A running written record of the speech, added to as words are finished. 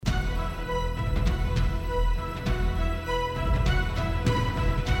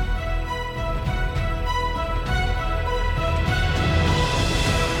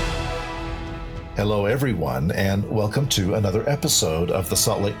Hello, everyone, and welcome to another episode of the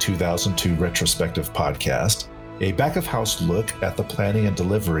Salt Lake 2002 Retrospective Podcast, a back-of-house look at the planning and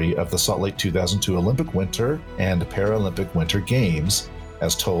delivery of the Salt Lake 2002 Olympic Winter and Paralympic Winter Games,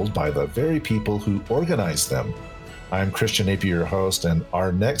 as told by the very people who organized them. I'm Christian Napier, your host, and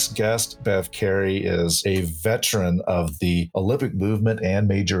our next guest, Bev Carey, is a veteran of the Olympic movement and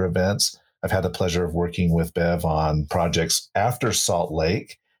major events. I've had the pleasure of working with Bev on projects after Salt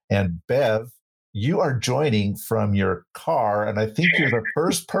Lake. And Bev, you are joining from your car, and I think you're the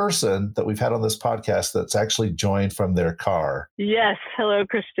first person that we've had on this podcast that's actually joined from their car. Yes. Hello,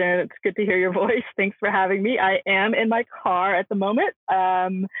 Christian. It's good to hear your voice. Thanks for having me. I am in my car at the moment.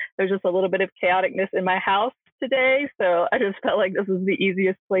 There's just a little bit of chaoticness in my house today, so I just felt like this was the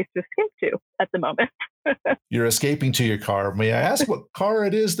easiest place to escape to at the moment. You're escaping to your car. May I ask what car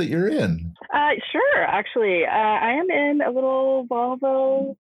it is that you're in? Sure. Actually, I am in a little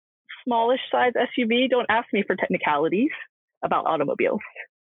Volvo smallish size SUV. Don't ask me for technicalities about automobiles,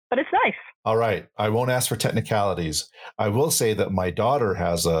 but it's nice. All right. I won't ask for technicalities. I will say that my daughter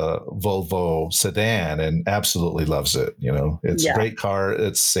has a Volvo sedan and absolutely loves it. You know, it's a great car.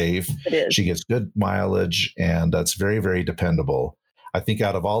 It's safe. It is. She gets good mileage, and that's very, very dependable. I think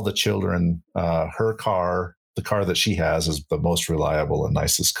out of all the children, her car, the car that she has, is the most reliable and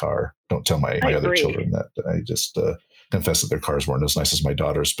nicest car. Don't tell my other children that. I just confess that their cars weren't as nice as my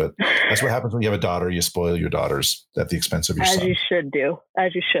daughter's, but that's what happens when you have a daughter. You spoil your daughters at the expense of your son. As you should do.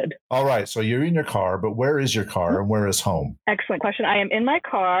 As you should. All right. So you're in your car, but where is your car and where is home? Excellent question. I am in my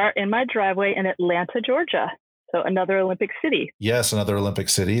car in my driveway in Atlanta, Georgia. So another Olympic city. Yes, another Olympic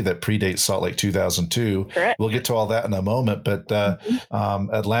city that predates Salt Lake 2002. Correct. We'll get to all that in a moment, but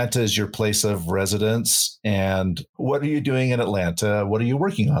Atlanta is your place of residence. And what are you doing in Atlanta? What are you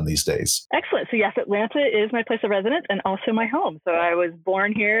working on these days? Excellent. So yes, Atlanta is my place of residence and also my home. So I was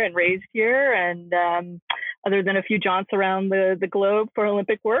born here and raised here. And other than a few jaunts around the globe for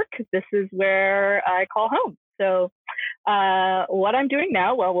Olympic work, this is where I call home. So what I'm doing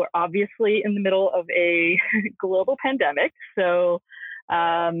now, well, we're obviously in the middle of a global pandemic. So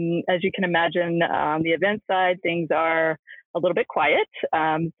as you can imagine, on the event side, things are a little bit quiet.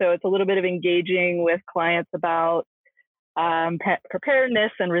 So it's a little bit of engaging with clients about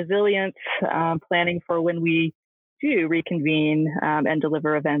preparedness and resilience, planning for when we do reconvene and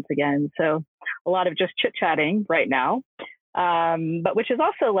deliver events again. So a lot of just chit-chatting right now. But which has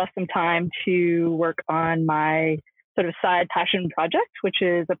also left some time to work on my sort of side passion project, which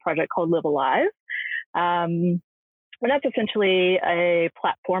is a project called Live Alive. And that's essentially a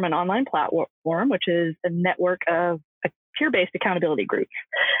platform, an online platform, which is a network of peer-based accountability groups.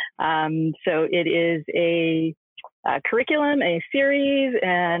 So it is a curriculum, a series,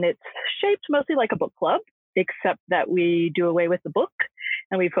 and it's shaped mostly like a book club, except that we do away with the book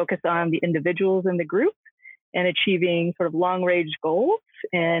and we focus on the individuals in the group and achieving sort of long-range goals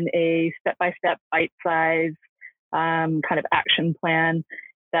in a step-by-step, bite-sized kind of action plan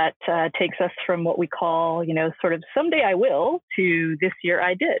that takes us from what we call, sort of someday I will to this year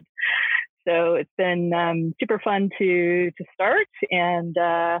I did. So it's been super fun to start, and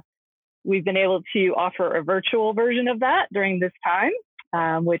we've been able to offer a virtual version of that during this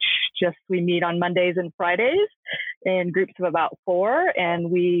time, which just we meet on Mondays and Fridays in groups of about 4, and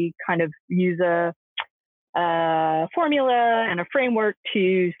we kind of use a formula and a framework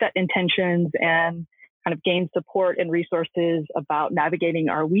to set intentions and kind of gain support and resources about navigating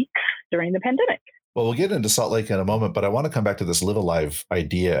our weeks during the pandemic. Well, we'll get into Salt Lake in a moment, but I want to come back to this Live Alive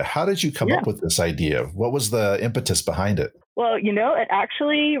idea. How did you come up with this idea? What was the impetus behind it? Well, it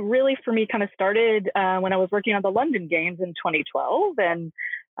actually really for me kind of started when I was working on the London Games in 2012 and,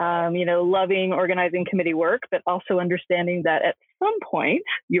 loving organizing committee work, but also understanding that at some point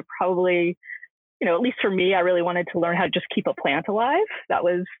you're probably at least for me, I really wanted to learn how to just keep a plant alive. That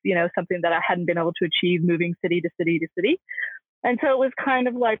was, something that I hadn't been able to achieve moving city to city to city. And so it was kind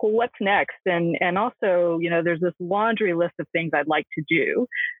of like, well, what's next? And also, there's this laundry list of things I'd like to do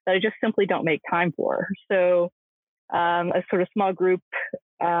that I just simply don't make time for. So a sort of small group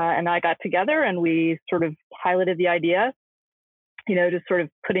and I got together and we sort of piloted the idea, just sort of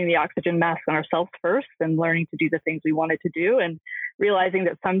putting the oxygen mask on ourselves first and learning to do the things we wanted to do and realizing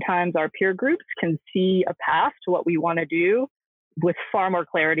that sometimes our peer groups can see a path to what we want to do with far more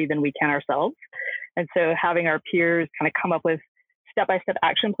clarity than we can ourselves. And so having our peers kind of come up with step-by-step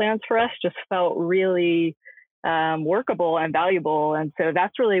action plans for us just felt really workable and valuable. And so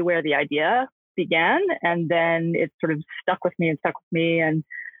that's really where the idea began. And then it sort of stuck with me. And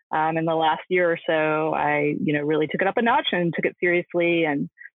in the last year or so, I, really took it up a notch and took it seriously and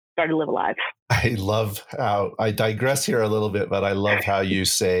started to Live Alive. I love how I digress here a little bit, but I love how you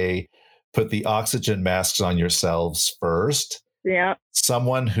say put the oxygen masks on yourselves first. Yeah.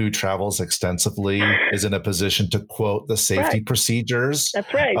 Someone who travels extensively is in a position to quote the safety Right. procedures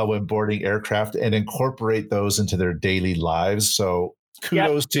That's right. when boarding aircraft and incorporate those into their daily lives. So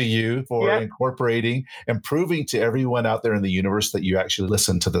kudos to you for incorporating and proving to everyone out there in the universe that you actually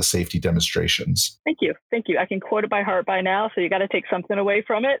listen to the safety demonstrations. Thank you. Thank you. I can quote it by heart by now. So you got to take something away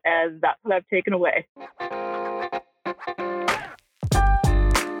from it, as that's what I've taken away.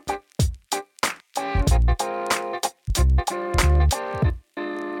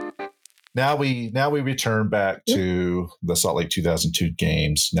 Now we return back to the Salt Lake 2002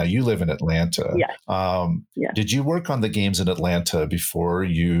 games. Now you live in Atlanta. Yes. Did you work on the games in Atlanta before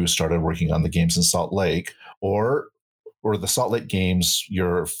you started working on the games in Salt Lake, or were the Salt Lake games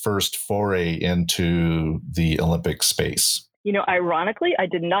your first foray into the Olympic space? Ironically, I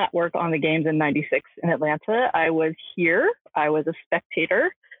did not work on the games in '96 in Atlanta. I was here. I was a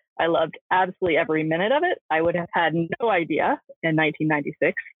spectator. I loved absolutely every minute of it. I would have had no idea in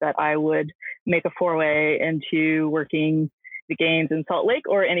 1996 that I would make a foray into working the games in Salt Lake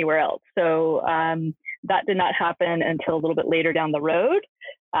or anywhere else. So that did not happen until a little bit later down the road.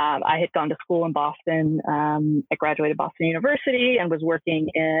 I had gone to school in Boston. I graduated Boston University and was working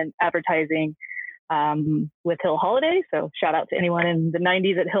in advertising with Hill Holiday. So shout out to anyone in the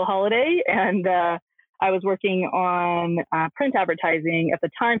 90s at Hill Holiday. And I was working on print advertising at the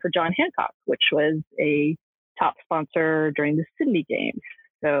time for John Hancock, which was a top sponsor during the Sydney Games.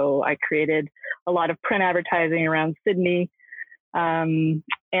 So I created a lot of print advertising around Sydney. And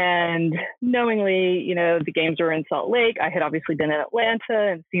knowingly, the games were in Salt Lake. I had obviously been in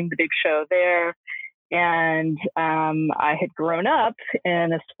Atlanta and seen the big show there. And I had grown up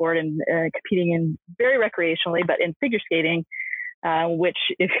in a sport and competing in very recreationally, but in figure skating, which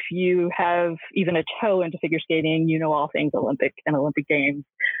if you have even a toe into figure skating, all things Olympic and Olympic Games.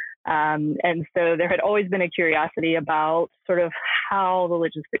 And so there had always been a curiosity about sort of how the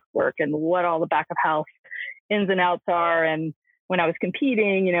logistics work and what all the back of house ins and outs are. And when I was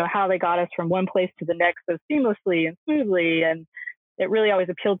competing, how they got us from one place to the next so seamlessly and smoothly. And it really always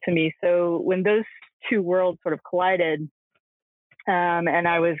appealed to me. So when those two worlds sort of collided, and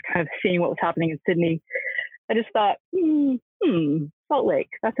I was kind of seeing what was happening in Sydney, I just thought, Salt Lake,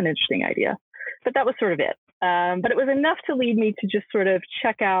 that's an interesting idea. But that was sort of it. But it was enough to lead me to just sort of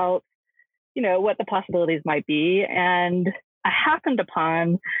check out, what the possibilities might be. And I happened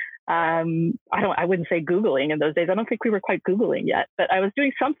upon, I wouldn't say Googling in those days. I don't think we were quite Googling yet, but I was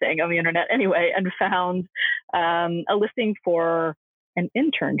doing something on the internet anyway and found a listing for an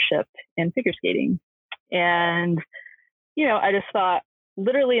internship in figure skating. And, I just thought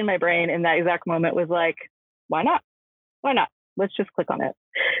literally in my brain in that exact moment was like, why not? Why not? Let's just click on it.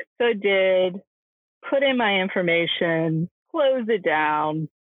 So I did, put in my information, closed it down,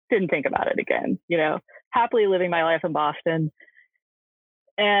 didn't think about it again, happily living my life in Boston.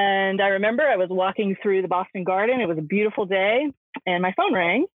 And I remember I was walking through the Boston Garden. It was a beautiful day and my phone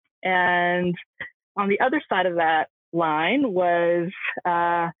rang. And on the other side of that line was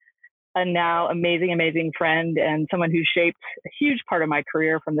a now amazing friend and someone who shaped a huge part of my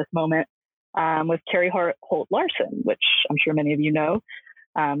career from this moment, was Carrie Holt Larson, which I'm sure many of you know,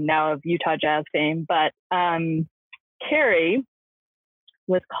 now of Utah Jazz fame. But Carrie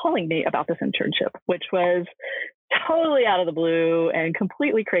was calling me about this internship, which was totally out of the blue and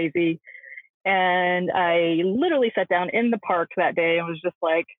completely crazy. And I literally sat down in the park that day and was just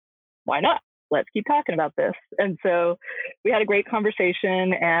like, why not? Let's keep talking about this. And so we had a great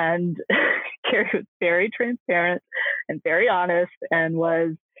conversation, and Carrie was very transparent and very honest and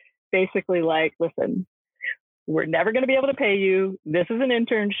was basically like, listen, we're never going to be able to pay you. This is an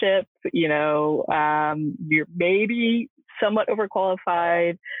internship. You're maybe somewhat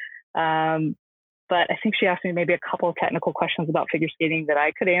overqualified. But I think she asked me maybe a couple of technical questions about figure skating that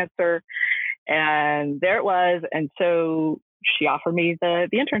I could answer. And there it was. And so she offered me the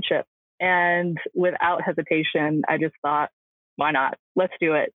internship. And without hesitation, I just thought, why not? Let's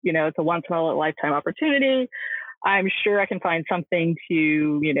do it. It's a once in a lifetime opportunity. I'm sure I can find something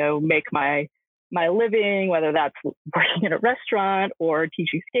to, make my living, whether that's working in a restaurant or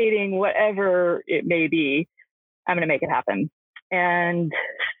teaching skating, whatever it may be, I'm going to make it happen. And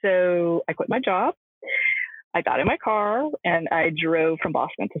so I quit my job. I got in my car and I drove from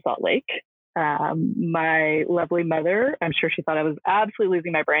Boston to Salt Lake. My lovely mother, I'm sure she thought I was absolutely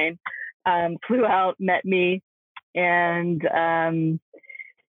losing my brain, flew out, met me, and I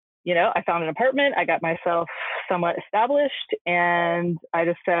found an apartment. I got myself somewhat established, and I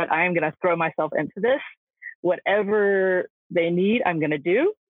just said, I am going to throw myself into this. Whatever they need, I'm going to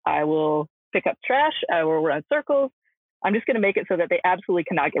do. I will pick up trash. I will run circles. I'm just going to make it so that they absolutely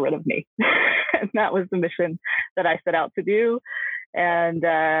cannot get rid of me. And that was the mission that I set out to do.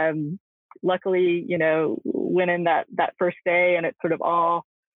 And luckily, went in that first day, and it sort of all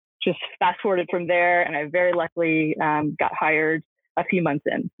just fast forwarded from there. And I very luckily got hired a few months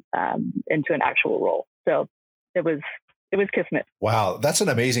into an actual role. So it was kismet. Wow, that's an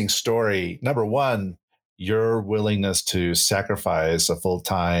amazing story. Number one, your willingness to sacrifice a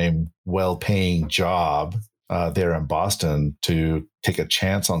full-time, well-paying job there in Boston to take a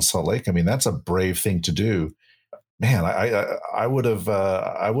chance on Salt Lake. I mean, that's a brave thing to do. Man, I would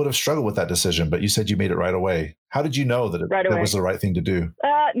have struggled with that decision, but you said you made it right away. How did you know that that was the right thing to do?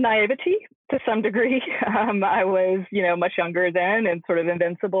 Naivety to some degree. I was, much younger then and sort of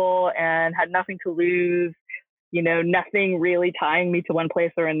invincible and had nothing to lose, nothing really tying me to one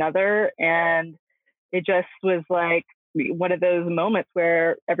place or another. And it just was like one of those moments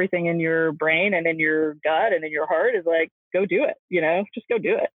where everything in your brain and in your gut and in your heart is like, go do it, just go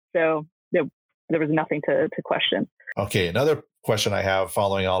do it. So there was nothing to question. Okay. Another question I have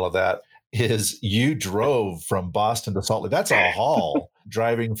following all of that is you drove from Boston to Salt Lake. That's a haul,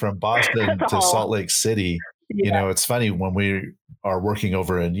 driving from Boston to Salt Lake City. Yeah. It's funny when we are working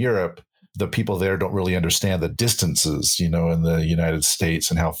over in Europe, the people there don't really understand the distances, in the United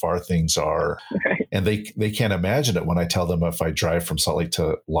States and how far things are. Right. And they can't imagine it when I tell them if I drive from Salt Lake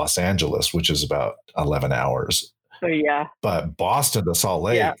to Los Angeles, which is about 11 hours. Oh, yeah. But Boston to Salt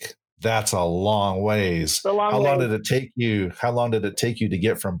Lake, that's a long ways. How long did it take you? How long did it take you to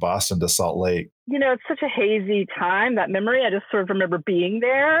get from Boston to Salt Lake? It's such a hazy time, that memory. I just sort of remember being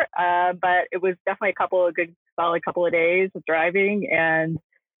there. But it was definitely a solid couple of days of driving and,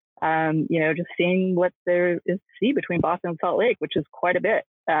 just seeing what there is to see between Boston and Salt Lake, which is quite a bit.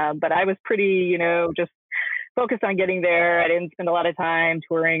 But I was pretty, just focused on getting there. I didn't spend a lot of time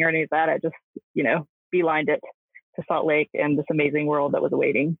touring or any of that. I just, beelined it to Salt Lake and this amazing world that was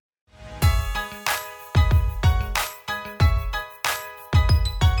awaiting.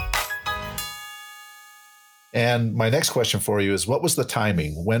 And my next question for you is, what was the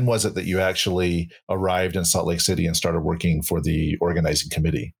timing? When was it that you actually arrived in Salt Lake City and started working for the organizing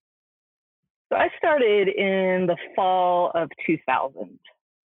committee? So I started in the fall of 2000.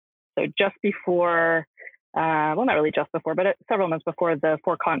 So just before, not really just before, but several months before the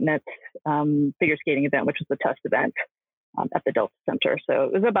Four Continents figure skating event, which was the test event at the Delta Center. So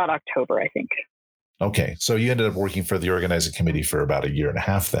it was about October, I think. Okay. So you ended up working for the organizing committee for about 1.5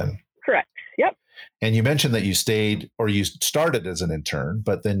 years then. Correct. Yep. And you mentioned that you started as an intern,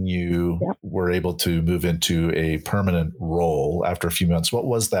 but then you were able to move into a permanent role after a few months. What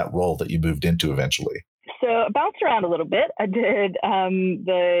was that role that you moved into eventually? So I bounced around a little bit. I did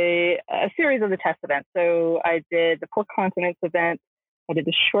a series of the test events. So I did the Four Continents event. I did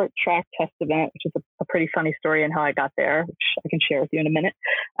the short track test event, which is a pretty funny story and how I got there, which I can share with you in a minute.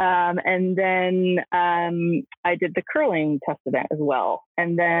 And then I did the curling test event as well.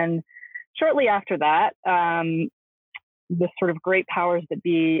 And then shortly after that, the sort of great powers that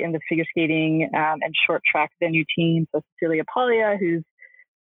be in the figure skating and short track venue team, so Cecilia Paglia, who's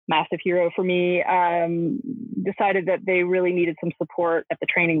massive hero for me, decided that they really needed some support at the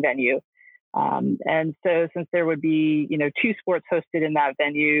training venue. And so since there would be, 2 sports hosted in that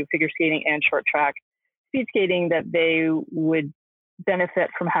venue, figure skating and short track, speed skating, that they would benefit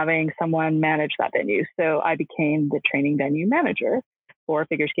from having someone manage that venue. So I became the training venue manager for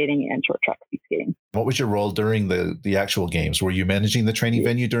figure skating and short track speed skating. What was your role during the actual games? Were you managing the training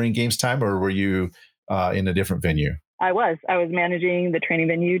venue during games time, or were you in a different venue? I was managing the training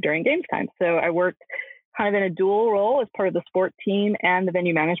venue during games time. So I worked kind of in a dual role as part of the sport team and the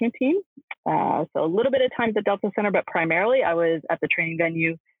venue management team. So a little bit of time at the Delta Center, but primarily I was at the training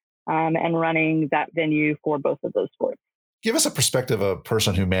venue and running that venue for both of those sports. Give us a perspective of a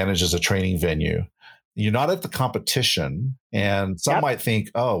person who manages a training venue. You're not at the competition, and some might think,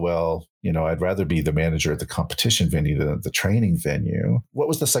 oh, well, I'd rather be the manager at the competition venue than at the training venue. What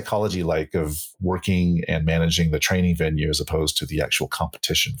was the psychology like of working and managing the training venue as opposed to the actual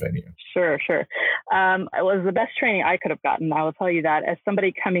competition venue? Sure. It was the best training I could have gotten. I will tell you that, as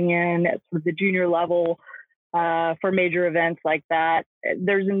somebody coming in at sort of the junior level for major events like that,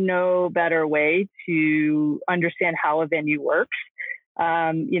 there's no better way to understand how a venue works.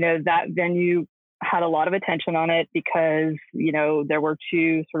 That venue had a lot of attention on it because, there were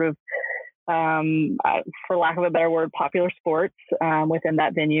 2 sort of, for lack of a better word, popular sports within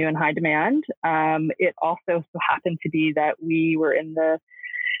that venue in high demand. It also so happened to be that we were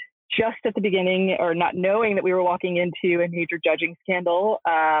just at the beginning, or not knowing that we were walking into a major judging scandal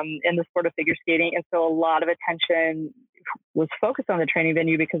in the sport of figure skating. And so a lot of attention was focused on the training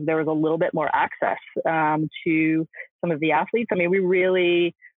venue because there was a little bit more access to some of the athletes. I mean, we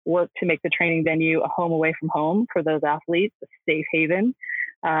really worked to make the training venue a home away from home for those athletes, a safe haven.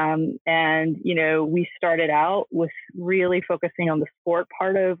 And, we started out with really focusing on the sport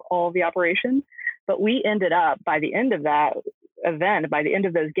part of all the operations. But we ended up, by the end of that event, by the end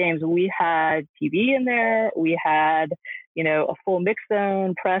of those games, we had TV in there. We had, a full mix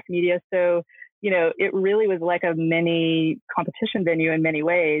zone, press, media. So, it really was like a mini competition venue in many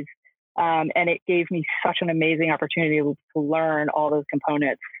ways. And it gave me such an amazing opportunity to learn all those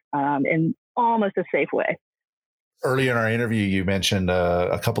components in almost a safe way. Earlier in our interview, you mentioned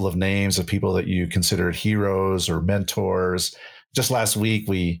a couple of names of people that you considered heroes or mentors. Just last week,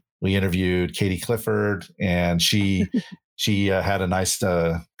 we interviewed Katie Clifford, and she had a nice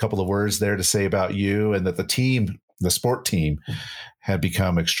couple of words there to say about you, and that the sport team, had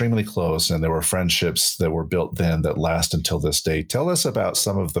become extremely close, and there were friendships that were built then that last until this day. Tell us about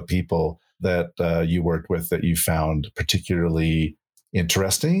some of the people that you worked with that you found particularly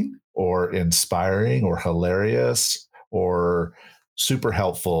interesting or inspiring or hilarious or super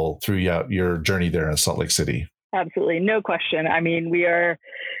helpful throughout your journey there in Salt Lake City. Absolutely. No question. I mean,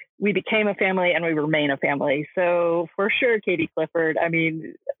 we became a family and we remain a family. So for sure, Katie Clifford, I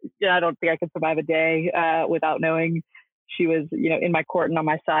mean, I don't think I could survive a day without knowing she was, in my court and on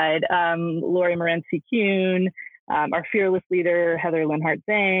my side. Lori Morency-Kuhn, our fearless leader, Heather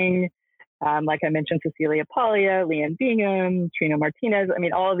Linhart-Zhang, like I mentioned, Cecilia Paglia, Leanne Bingham, Trina Martinez. I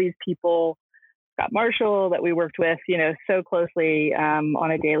mean, all of these people, Scott Marshall, that we worked with, so closely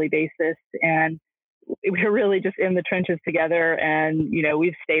on a daily basis. And we were really just in the trenches together. And,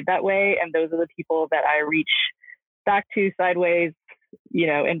 we've stayed that way. And those are the people that I reach back to sideways,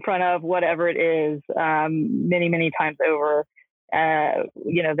 in front of, whatever it is, many, many times over.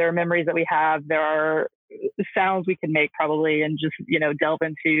 There are memories that we have. There are sounds we can make probably and just, delve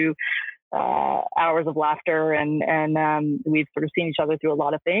into hours of laughter, and we've sort of seen each other through a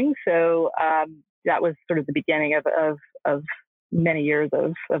lot of things. So that was sort of the beginning of many years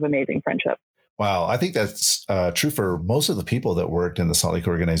of amazing friendship. Wow. I think that's true for most of the people that worked in the Salt Lake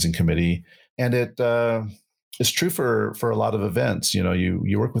Organizing Committee. And it's true for a lot of events.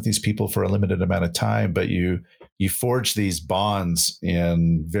 You work with these people for a limited amount of time, but you forge these bonds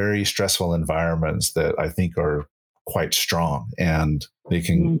in very stressful environments that I think are quite strong, and they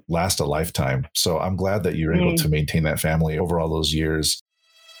can last a lifetime. So I'm glad that you're able to maintain that family over all those years.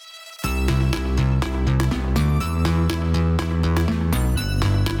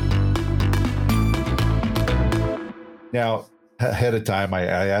 Now, ahead of time, I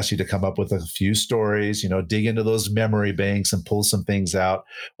asked you to come up with a few stories, dig into those memory banks and pull some things out.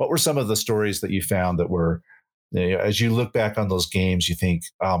 What were some of the stories that you found that were, as you look back on those games, you think,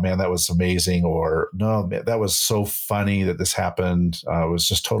 oh man, that was amazing, or no, man, that was so funny that this happened. It was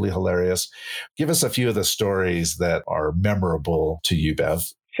just totally hilarious. Give us a few of the stories that are memorable to you, Bev.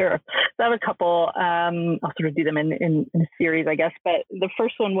 Sure. So I have a couple. I'll sort of do them in a series, I guess. But the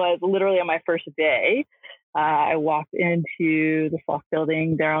first one was literally on my first day. I walked into the Salk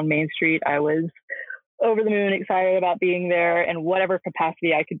building there on Main Street. I was over the moon, excited about being there in whatever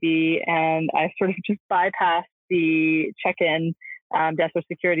capacity I could be. And I sort of just bypassed the check-in desk or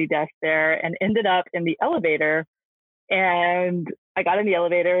security desk there and ended up in the elevator. And I got in the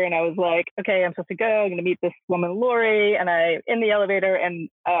elevator and I was like, okay, I'm supposed to go. I'm going to meet this woman, Lori. And I'm in the elevator and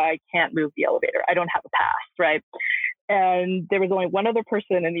I can't move the elevator. I don't have a pass, right? And there was only one other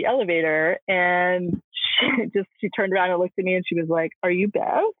person in the elevator. And she turned around and looked at me and she was like, are you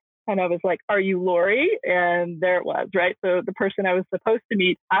Bev? And I was like, are you Lori? And there it was, right? So the person I was supposed to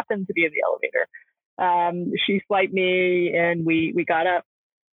meet happened to be in the elevator. She swiped me and we got up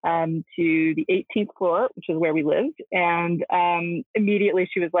to the 18th floor, which is where we lived. And immediately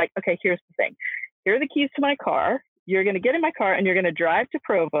she was like, okay, here's the thing. Here are the keys to my car. You're going to get in my car and you're going to drive to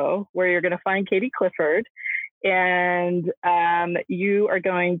Provo, where you're going to find Katie Clifford. And you are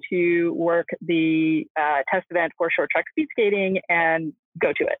going to work the test event for short track speed skating and go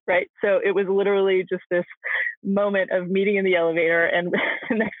to it, right? So it was literally just this moment of meeting in the elevator. And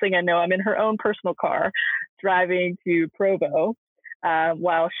the next thing I know, I'm in her own personal car driving to Provo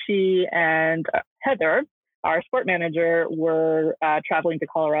while she and Heather, our sport manager, were traveling to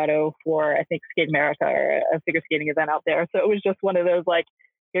Colorado for, I think, Skate America, or a figure skating event out there. So it was just one of those like,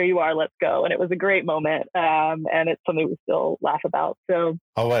 here you are, let's go. And it was a great moment. And it's something we still laugh about. So,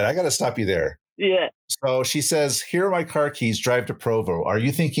 oh, wait, I got to stop you there. Yeah. So she says, here are my car keys, drive to Provo. Are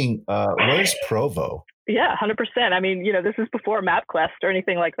you thinking, where's Provo? Yeah, 100%. I mean, this is before MapQuest or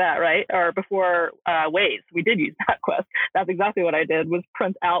anything like that, right? Or before Waze. We did use MapQuest. That's exactly what I did, was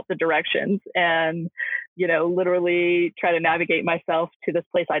print out the directions and, literally try to navigate myself to this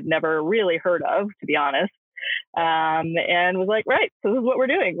place I'd never really heard of, to be honest. and was like, right, so this is what we're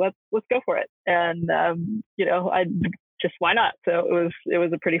doing. Let's go for it. And I just, why not? So it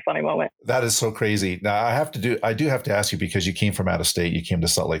was a pretty funny moment. That is so crazy. Now I do have to ask you, because you came from out of state, you came to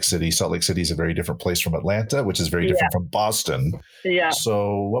Salt Lake City. Salt Lake City is a very different place from Atlanta, which is very different from Boston. Yeah.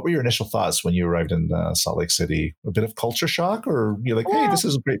 So what were your initial thoughts when you arrived in Salt Lake City? A bit of culture shock, or you're like, hey, this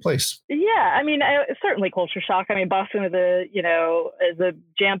is a great place? Yeah, I mean, certainly culture shock. I mean, Boston is a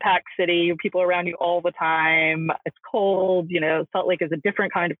jam-packed city. People around you all the time. It's cold. Salt Lake is a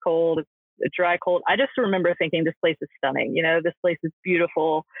different kind of cold. It's a dry cold. I just remember thinking, this place is stunning. This place is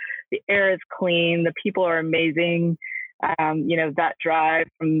beautiful. The air is clean. The people are amazing. That drive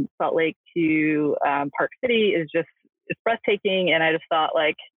from Salt Lake to Park City is just, it's breathtaking. And I just thought,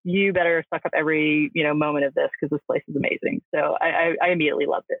 like, you better suck up every, moment of this, because this place is amazing. So I immediately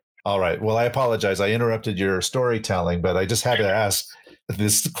loved it. All right. Well, I apologize. I interrupted your storytelling, but I just had to ask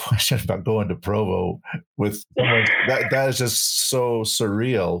this question about going to Provo with someone that is just so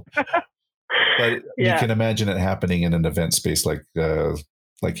surreal. But you can imagine it happening in an event space like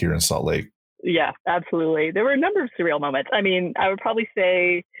here in Salt Lake. Yeah, absolutely. There were a number of surreal moments. I mean, I would probably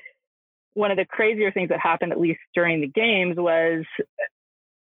say one of the crazier things that happened, at least during the games, was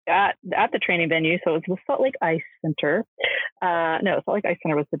at the training venue. So it was the Salt Lake Ice Center. No, Salt Lake Ice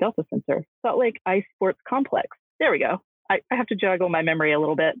Center was the Delta Center. Salt Lake Ice Sports Complex. There we go. I have to juggle my memory a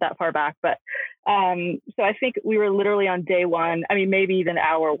little bit that far back. But so I think we were literally on day one. I mean, maybe even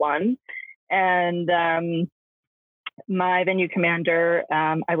hour one. And my venue commander,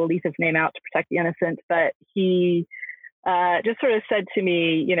 I will leave his name out to protect the innocent, but he just sort of said to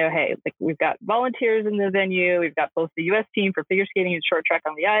me, hey, like, we've got volunteers in the venue. We've got both the U.S. team for figure skating and short track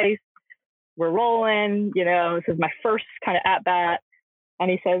on the ice. We're rolling, this is my first kind of at bat.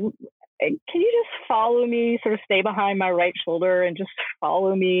 And he says, can you just follow me, sort of stay behind my right shoulder and just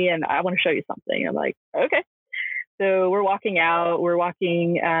follow me? And I want to show you something. I'm like, okay. So we're walking out. We're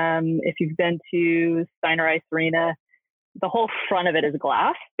walking, if you've been to Steiner Ice Arena, the whole front of it is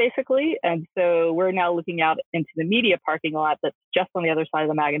glass, basically. And so we're now looking out into the media parking lot that's just on the other side of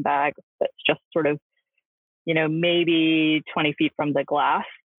the Mag and Bag. That's just sort of, maybe 20 feet from the glass.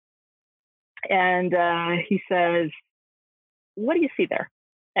 And he says, what do you see there?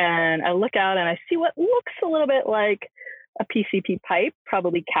 And I look out and I see what looks a little bit like a PCP pipe,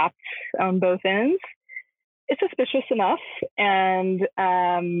 probably capped on both ends. It's suspicious enough. And,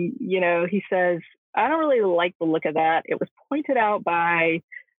 he says, I don't really like the look of that. It was pointed out by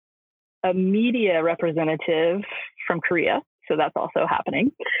a media representative from Korea. So that's also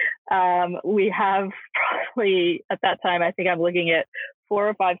happening. We have probably, at that time, I think I'm looking at 4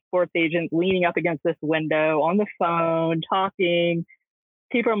 or 5 sports agents leaning up against this window on the phone, talking.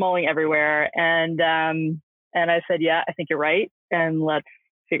 People are mulling everywhere. And I said, yeah, I think you're right. And let's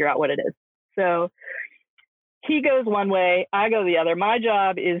figure out what it is. So he goes one way, I go the other. My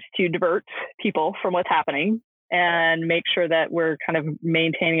job is to divert people from what's happening and make sure that we're kind of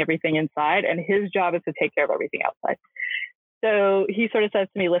maintaining everything inside. And his job is to take care of everything outside. So he sort of says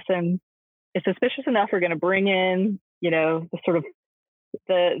to me, listen, it's suspicious enough. We're going to bring in, the sort of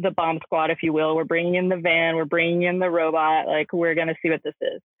the bomb squad, if you will. We're bringing in the van. We're bringing in the robot. Like, we're going to see what this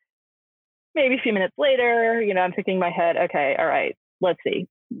is. Maybe a few minutes later, I'm thinking in my head, okay, all right, let's see.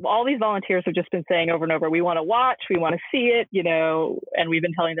 All these volunteers have just been saying over and over, we want to watch, we want to see it, and we've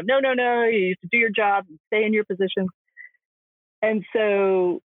been telling them, no, you need to do your job and stay in your position. And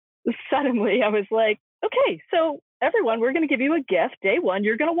so suddenly I was like, okay, so everyone, we're going to give you a gift. Day one,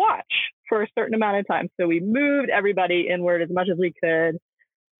 you're going to watch for a certain amount of time. So we moved everybody inward as much as we could.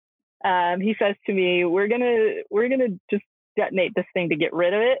 He says to me, we're going to just detonate this thing to get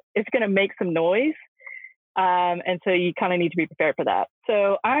rid of it. It's going to make some noise. And so you kind of need to be prepared for that.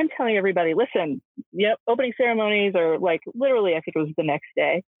 So I'm telling everybody, listen, opening ceremonies are like literally, I think it was the next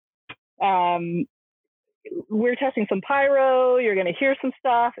day. We're testing some pyro. You're going to hear some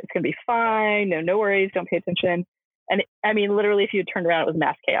stuff. It's going to be fine. No worries. Don't pay attention. And I mean, literally, if you turned around, it was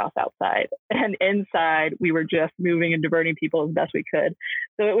mass chaos outside. And inside, we were just moving and diverting people as best we could.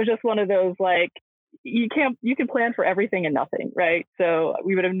 So it was just one of those, like, you can plan for everything and nothing, right? So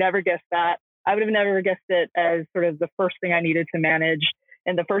we would have never guessed that. I would have never guessed it as sort of the first thing I needed to manage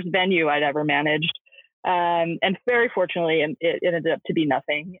and the first venue I'd ever managed. And very fortunately, it ended up to be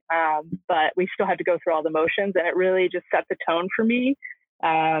nothing. But we still had to go through all the motions, and it really just set the tone for me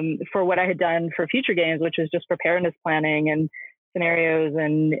for what I had done for future games, which is just preparedness planning and scenarios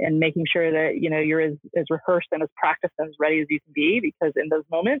and making sure that, you're as rehearsed and as practiced and as ready as you can be, because in those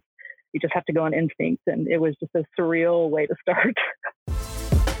moments, you just have to go on instinct. And it was just a surreal way to start.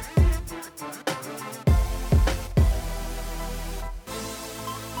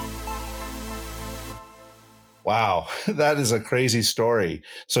 Wow, that is a crazy story.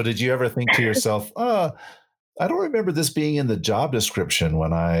 So did you ever think to yourself, I don't remember this being in the job description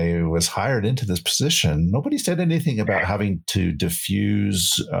when I was hired into this position. Nobody said anything about having to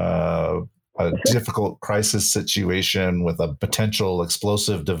diffuse a difficult crisis situation with a potential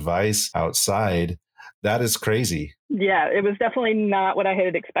explosive device outside. That is crazy. Yeah, it was definitely not what I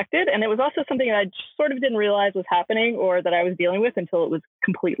had expected. And it was also something that I sort of didn't realize was happening or that I was dealing with until it was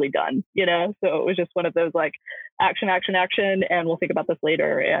completely done, you know? So it was just one of those like action, action, action, and we'll think about this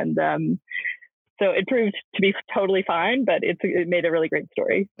later. And so it proved to be totally fine, but it made a really great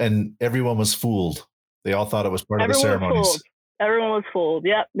story. And everyone was fooled. They all thought it was part of the Everyone was fooled. ceremonies. Everyone was fooled.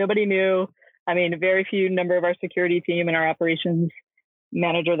 Yep. Nobody knew. I mean, a very few number of our security team and our operations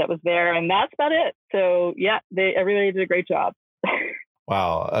manager that was there, and that's about it. So yeah, everybody did a great job.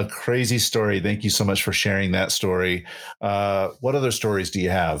 Wow, a crazy story. Thank you so much for sharing that story. What other stories do you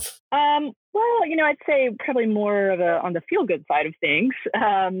have? Well, I'd say probably more of a on the feel good side of things.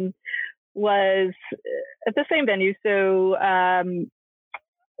 Was at the same venue. So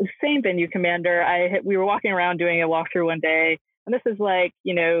same venue commander. We were walking around doing a walkthrough one day, and this is like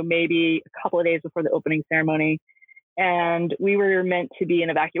maybe a couple of days before the opening ceremony. And we were meant to be an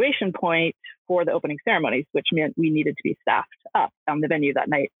evacuation point for the opening ceremonies, which meant we needed to be staffed up on the venue that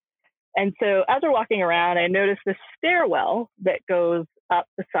night. And so as we're walking around, I noticed this stairwell that goes up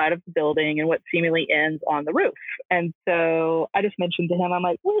the side of the building and what seemingly ends on the roof. And so I just mentioned to him, I'm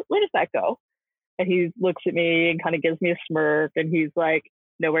like, where does that go? And he looks at me and kind of gives me a smirk. And he's like,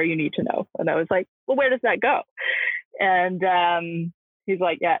 nowhere you need to know. And I was like, well, where does that go? And he's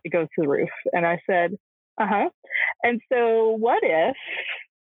like, yeah, it goes to the roof. And I said, uh-huh. And so what if,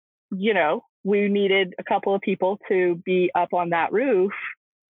 we needed a couple of people to be up on that roof,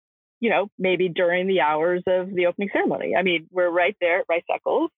 maybe during the hours of the opening ceremony. I mean, we're right there at Rice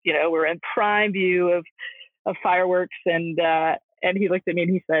Eccles, we're in prime view of fireworks. And he looked at me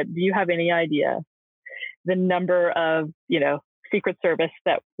and he said, do you have any idea the number of, Secret Service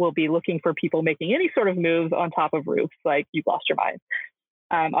that will be looking for people making any sort of moves on top of roofs? Like, you've lost your mind.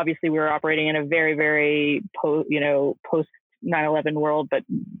 Obviously, we were operating in a very, very post 9/11 world, but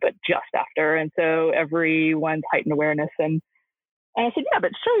just after, and so everyone's heightened awareness. And I said, yeah,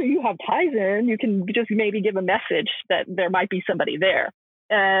 but sure, you have ties in. You can just maybe give a message that there might be somebody there.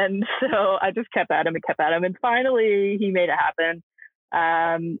 And so I just kept at him and kept at him, and finally he made it happen.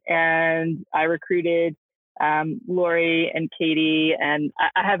 And I recruited Lori and Katie, and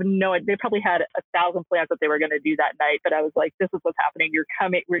I have no idea. They probably had 1,000 plans that they were going to do that night, but I was like, this is what's happening. You're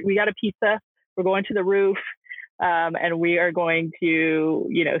coming. We got a pizza. We're going to the roof, and we are going to,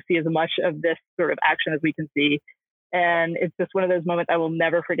 see as much of this sort of action as we can see. And it's just one of those moments I will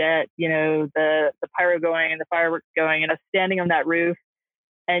never forget, the pyro going and the fireworks going and us standing on that roof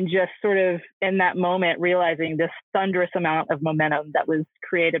and just sort of in that moment realizing this thunderous amount of momentum that was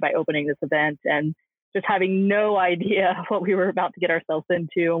created by opening this event, and just having no idea what we were about to get ourselves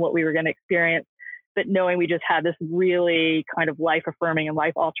into and what we were going to experience, but knowing we just had this really kind of life affirming and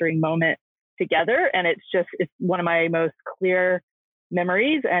life altering moment together. And it's one of my most clear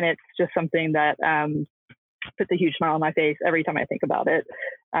memories. And it's just something that puts a huge smile on my face every time I think about it.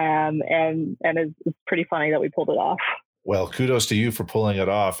 And it's pretty funny that we pulled it off. Well, kudos to you for pulling it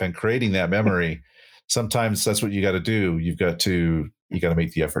off and creating that memory. Sometimes that's what you got to do. You got to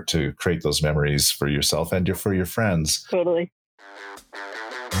make the effort to create those memories for yourself and for your friends. Totally.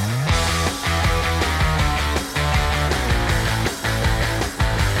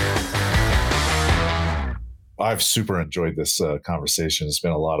 I've super enjoyed this conversation. It's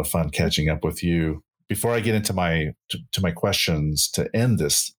been a lot of fun catching up with you. Before I get into my questions to end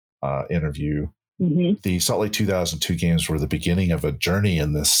this interview, the Salt Lake 2002 games were the beginning of a journey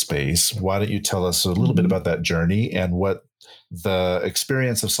in this space. Why don't you tell us a little bit about that journey and what the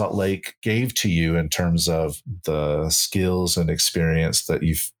experience of Salt Lake gave to you in terms of the skills and experience that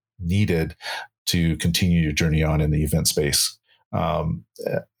you've needed to continue your journey on in the event space?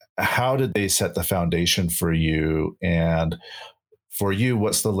 How did they set the foundation for you? And for you,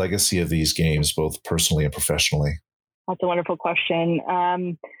 what's the legacy of these games, both personally and professionally? That's a wonderful question.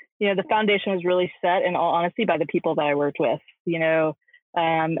 The foundation was really set, in all honesty, by the people that I worked with.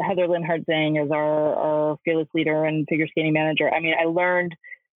 Heather Linhart Zhang is our fearless leader and figure skating manager. I mean, I learned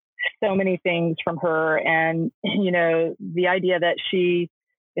so many things from her, and the idea that she,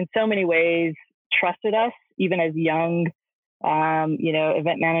 in so many ways, trusted us, even as young,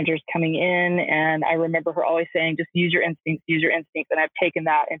 event managers coming in. And I remember her always saying, just use your instincts, use your instincts. And I've taken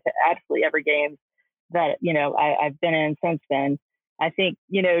that into absolutely every game that, I've been in since then. I think,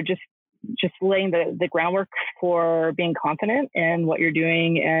 just laying the groundwork for being confident in what you're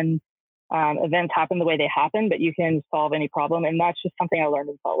doing and events happen the way they happen, but you can solve any problem. And that's just something I learned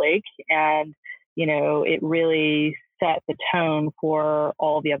in Salt Lake. And, it really set the tone for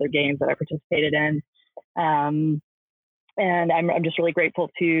all the other games that I participated in. And I'm just really grateful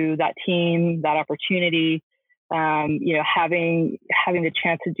to that team, that opportunity, having the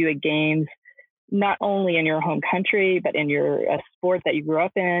chance to do a games, not only in your home country, but in a sport that you grew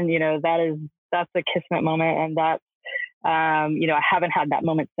up in, that's a kismet moment. And that's, I haven't had that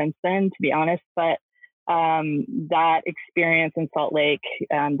moment since then, to be honest, but that experience in Salt Lake,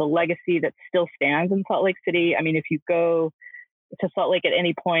 the legacy that still stands in Salt Lake City. I mean, if you go to Salt Lake at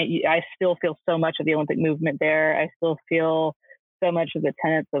any point, I still feel so much of the Olympic movement there. I still feel so much of the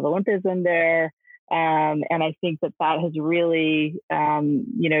tenets of Olympism there. And I think that has really,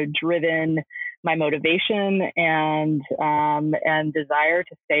 driven my motivation and desire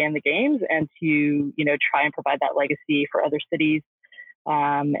to stay in the games and to, try and provide that legacy for other cities,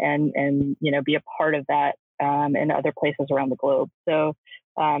 and be a part of that in other places around the globe. So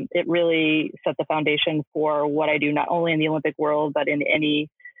it really set the foundation for what I do, not only in the Olympic world, but in any,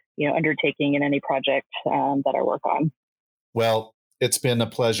 undertaking in any project that I work on. Well, it's been a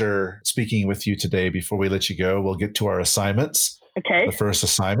pleasure speaking with you today. Before we let you go, we'll get to our assignments. Okay. The first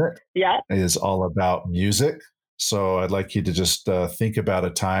assignment is all about music. So I'd like you to just think about a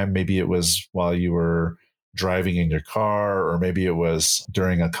time. Maybe it was while you were driving in your car, or maybe it was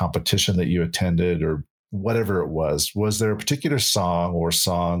during a competition that you attended, or whatever it was. Was there a particular song or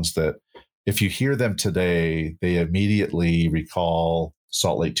songs that, if you hear them today, they immediately recall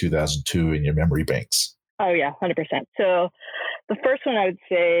Salt Lake 2002 in your memory banks? Oh, yeah, 100%. So the first one I would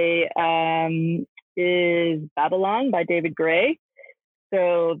say is Babylon by David Gray.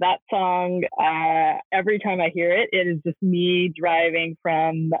 So that song, every time I hear it, it is just me driving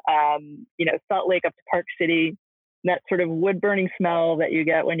from, Salt Lake up to Park City, that sort of wood burning smell that you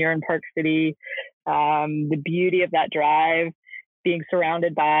get when you're in Park City, the beauty of that drive, being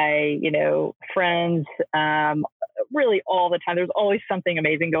surrounded by, friends, really all the time. There's always something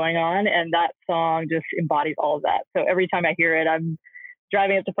amazing going on. And that song just embodies all of that. So every time I hear it, I'm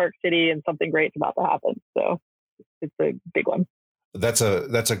driving up to Park City and something great's about to happen. So it's a big one. That's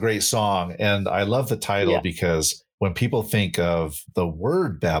a great song. And I love the title because when people think of the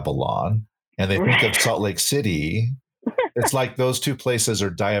word Babylon and they think of Salt Lake City, it's like those two places are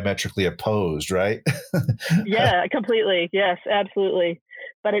diametrically opposed, right? Yeah, completely. Yes, absolutely.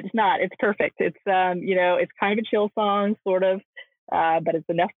 But it's not. It's perfect. It's it's kind of a chill song, sort of, but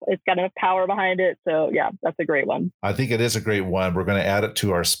it's got enough power behind it. So yeah, that's a great one. I think it is a great one. We're going to add it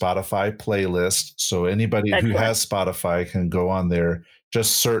to our Spotify playlist. So anybody who has Spotify can go on there,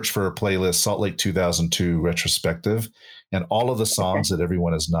 just search for a playlist, Salt Lake 2002 Retrospective. And all of the songs that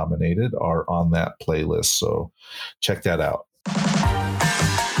everyone has nominated are on that playlist. So check that out.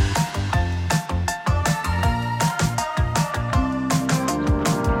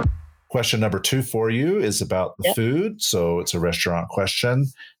 Question number 2 for you is about the food. So it's a restaurant question.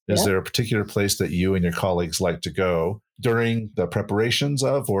 Is there a particular place that you and your colleagues like to go during the preparations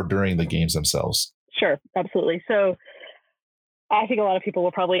of or during the games themselves? Sure, absolutely. So I think a lot of people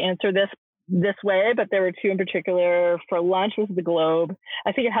will probably answer this way, but there were 2 in particular. For lunch was the Globe.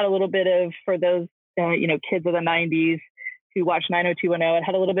 I think it had a little bit of, for those kids of the 90s who watched 90210, it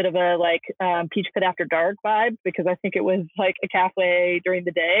had a little bit of a Peach Pit After Dark vibe, because I think it was like a cafe during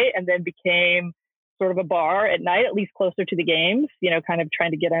the day and then became sort of a bar at night, at least closer to the games, kind of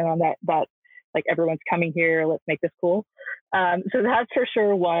trying to get in on that like, everyone's coming here, let's make this cool. So that's for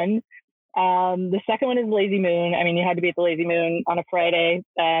sure one. The second one is Lazy Moon. I mean, you had to be at the Lazy Moon on a Friday.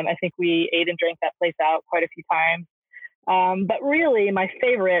 I think we ate and drank that place out quite a few times. But really, my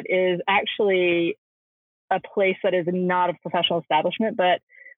favorite is actually a place that is not a professional establishment, but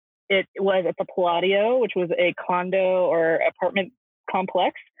it was at the Palladio, which was a condo or apartment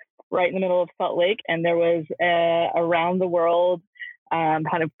complex right in the middle of Salt Lake. And there was a around the world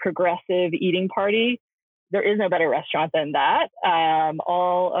kind of progressive eating party. There is no better restaurant than that.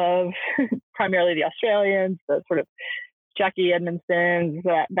 All of primarily the Australians, the sort of Jackie Edmondsons,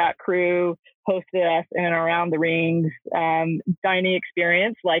 that crew hosted us in and around the rings, dining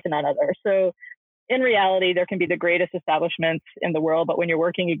experience like none other. So in reality, there can be the greatest establishments in the world, but when you're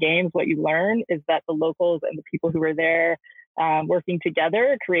working at games, what you learn is that the locals and the people who are there working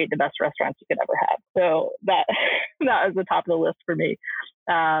together create the best restaurants you could ever have. So that is the top of the list for me.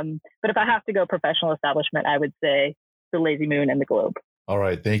 But if I have to go professional establishment, I would say the Lazy Moon and the Globe. All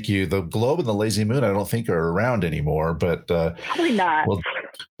right. Thank you. The Globe and the Lazy Moon, I don't think are around anymore, but probably not.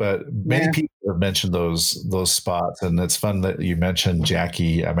 But many people have mentioned those spots, and it's fun that you mentioned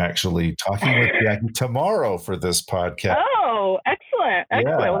Jackie. I'm actually talking with Jackie tomorrow for this podcast. Oh, Oh, excellent.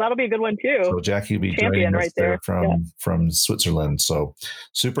 Excellent. Yeah. Well, that'll be a good one too. So Jackie will be Champion joining us right there there. from Switzerland. So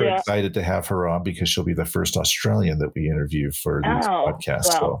super excited to have her on because she'll be the first Australian that we interview for these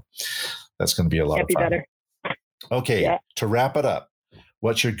podcasts. Wow. So that's going to be a lot of fun. Better. Okay, to wrap it up,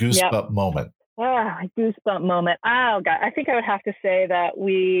 what's your goosebump moment? Goosebump moment. Oh, God. I think I would have to say that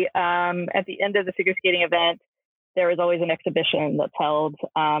we, at the end of the figure skating event, there was always an exhibition that's held.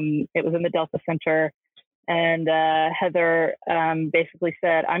 It was in the Delta Center. And Heather basically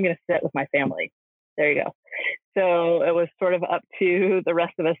said, I'm going to sit with my family. There you go. So it was sort of up to the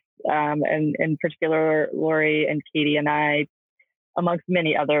rest of us, and in particular, Lori and Katie and I, amongst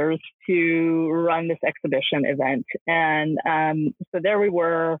many others, to run this exhibition event. And so there we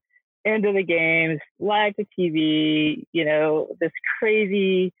were, into the games, live to TV, this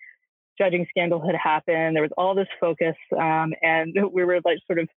crazy judging scandal had happened. There was all this focus, and we were like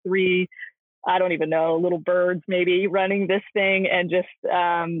sort of three, I don't even know, little birds maybe running this thing, and just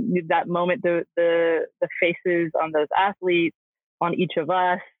that moment, the faces on those athletes, on each of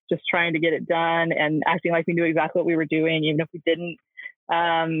us, just trying to get it done and acting like we knew exactly what we were doing, even if we didn't.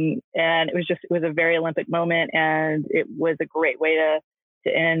 And it was a very Olympic moment, and it was a great way to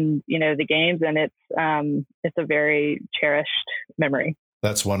end, the games, and it's a very cherished memory.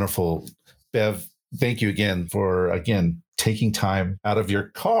 That's wonderful, Bev. Thank you again for taking time out of your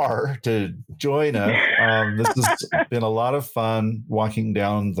car to join us. This has been a lot of fun walking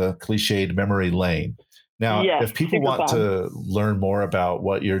down the cliched memory lane. Now, if people want to learn more about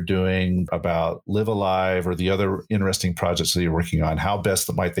what you're doing, about Live Alive or the other interesting projects that you're working on, how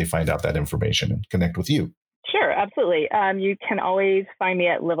best might they find out that information and connect with you? Sure, absolutely. You can always find me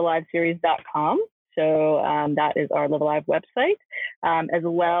at livealiveseries.com. So that is our Live Alive website. As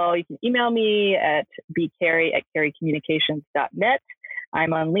well, you can email me at bcarey@careycommunications.net.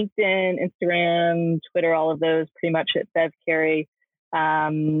 I'm on LinkedIn, Instagram, Twitter, all of those, pretty much at Bev Carey.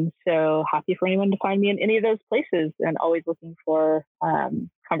 So happy for anyone to find me in any of those places, and always looking for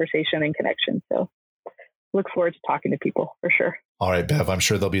conversation and connection. So look forward to talking to people for sure. All right, Bev, I'm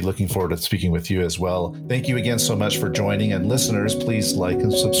sure they'll be looking forward to speaking with you as well. Thank you again so much for joining. And listeners, please like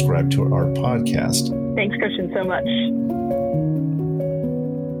and subscribe to our podcast. Thanks, Christian, so much.